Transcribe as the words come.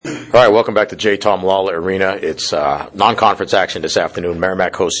All right, welcome back to J. Tom Lawler Arena. It's non-conference action this afternoon.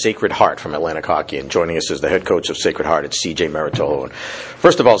 Merrimack hosts Sacred Heart from Atlantic Hockey, and joining us is the head coach of Sacred Heart, it's C.J. Maritolo. And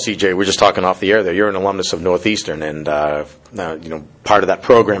first of all, C.J., we're just talking off the air there. You're an alumnus of Northeastern, and part of that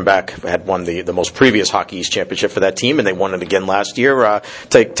program back had won the most previous Hockey East championship for that team, and they won it again last year.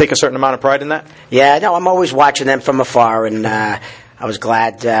 Take a certain amount of pride in that? Yeah, no, I'm always watching them from afar, and I was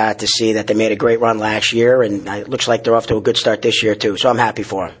glad to see that they made a great run last year, and it looks like they're off to a good start this year too. So I'm happy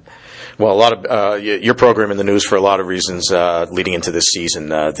for them. Well, a lot of your program in the news for a lot of reasons leading into this season.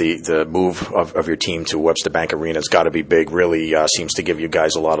 The move of your team to Webster Bank Arena has got to be big. Really seems to give you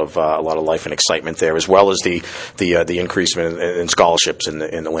guys a lot of life and excitement there, as well as the increase in scholarships in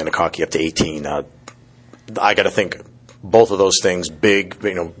Atlantic Hockey up to 18. I got to think both of those things big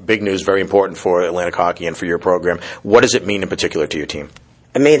news, very important for Atlantic Hockey and for your program. What does it mean in particular to your team?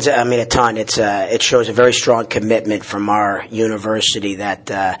 It means a ton. It shows a very strong commitment from our university that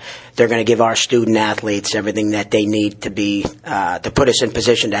they're going to give our student athletes everything that they need to be to put us in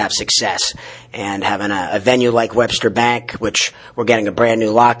position to have success. And having a venue like Webster Bank, which we're getting a brand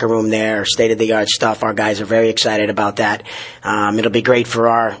new locker room there, state of the art stuff. Our guys are very excited about that. It'll be great for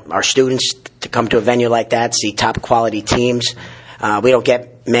our students to come to a venue like that, see top quality teams. We don't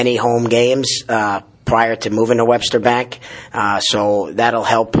get many home games prior to moving to Webster Bank, so that'll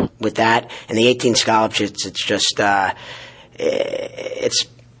help with that. And the 18 scholarships, it's just it's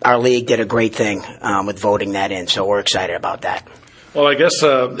our league did a great thing with voting that in, so we're excited about that. Well, I guess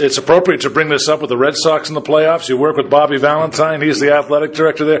it's appropriate to bring this up with the Red Sox in the playoffs. You work with Bobby Valentine. He's the athletic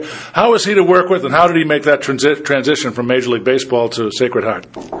director there. How is he to work with, and how did he make that transition from Major League Baseball to Sacred Heart?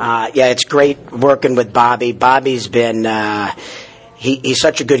 Yeah, it's great working with Bobby. Bobby's been he's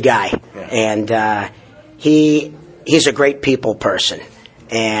such a good guy, and he's a great people person,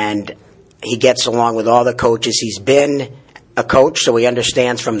 and he gets along with all the coaches. He's been a coach, so he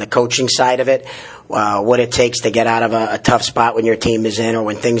understands from the coaching side of it what it takes to get out of a tough spot when your team is in or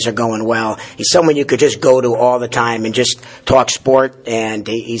when things are going well. He's someone you could just go to all the time and just talk sport, and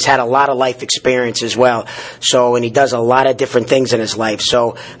he's had a lot of life experience as well. So, and he does a lot of different things in his life.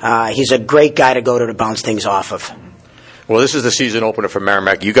 So he's a great guy to go to bounce things off of. Well, this is the season opener for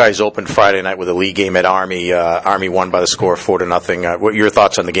Merrimack. You guys opened Friday night with a league game at Army. Army won by the score of 4-0. What are your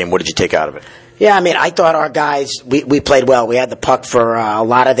thoughts on the game? What did you take out of it? Yeah, I thought our guys, we played well. We had the puck for a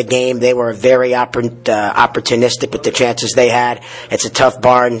lot of the game. They were very opportunistic with the chances they had. It's a tough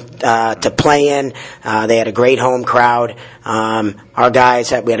barn to play in. They had a great home crowd. Our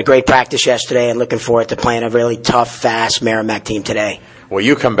guys, we had a great practice yesterday, and looking forward to playing a really tough, fast Merrimack team today. Well,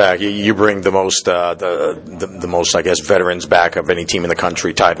 you come back. You bring the most, the most, I guess, veterans back of any team in the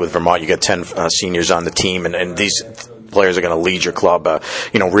country, tied with Vermont. You get 10 seniors on the team, and these players are going to lead your club,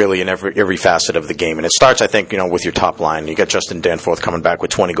 really in every facet of the game. And it starts, I think, with your top line. You got Justin Danforth coming back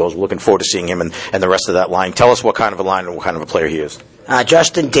with 20 goals. We're looking forward to seeing him and the rest of that line. Tell us what kind of a line and what kind of a player he is.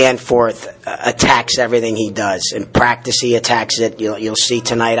 Justin Danforth attacks everything he does. In practice, he attacks it. You'll see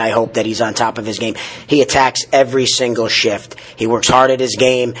tonight, I hope, that he's on top of his game. He attacks every single shift. He works hard at his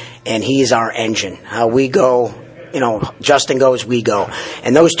game, and he's our engine. How we go, Justin goes, we go.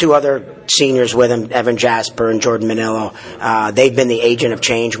 And those two other seniors with him, Evan Jasper and Jordan Manillo, they've been the agent of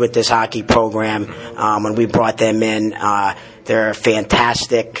change with this hockey program. When we brought them in, they're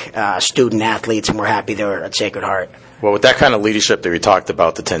fantastic student athletes, and we're happy they're at Sacred Heart. Well, with that kind of leadership that we talked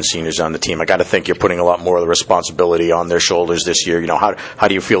about, the 10 seniors on the team, I got to think you're putting a lot more of the responsibility on their shoulders this year. How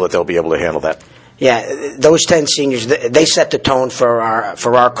do you feel that they'll be able to handle that? Yeah, those 10 seniors, they set the tone for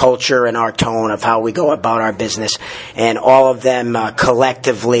our culture and our tone of how we go about our business. And all of them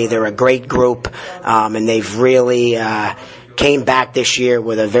collectively, they're a great group, and they've really came back this year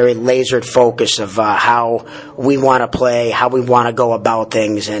with a very lasered focus of how we want to play, how we want to go about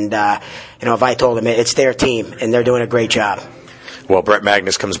things. And, if I told them it's their team, and they're doing a great job. Well, Brett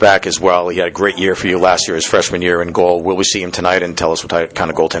Magnus comes back as well. He had a great year for you last year, his freshman year in goal. Will we see him tonight, and tell us what kind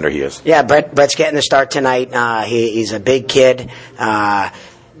of goaltender he is? Yeah, Brett's getting the start tonight. He's a big kid,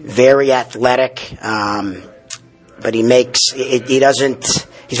 very athletic, but he's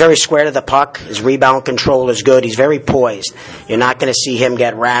very square to the puck. His rebound control is good. He's very poised. You're not going to see him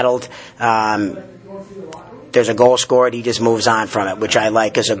get rattled. There's a goal scored, he just moves on from it, which I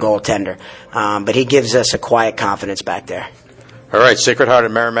like as a goaltender. But he gives us a quiet confidence back there. All right, Sacred Heart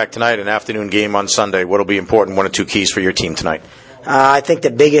and Merrimack tonight, an afternoon game on Sunday. What will be important, one or two keys for your team tonight? I think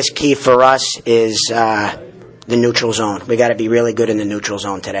the biggest key for us is the neutral zone. We got to be really good in the neutral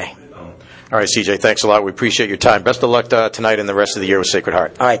zone today. All right, CJ, thanks a lot. We appreciate your time. Best of luck tonight and the rest of the year with Sacred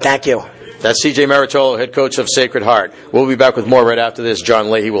Heart. All right, thank you. That's C.J. Maritolo, head coach of Sacred Heart. We'll be back with more right after this.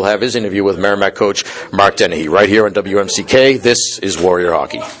 John Leahy will have his interview with Merrimack coach Mark Dennehy right here on WMCK. This is Warrior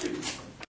Hockey.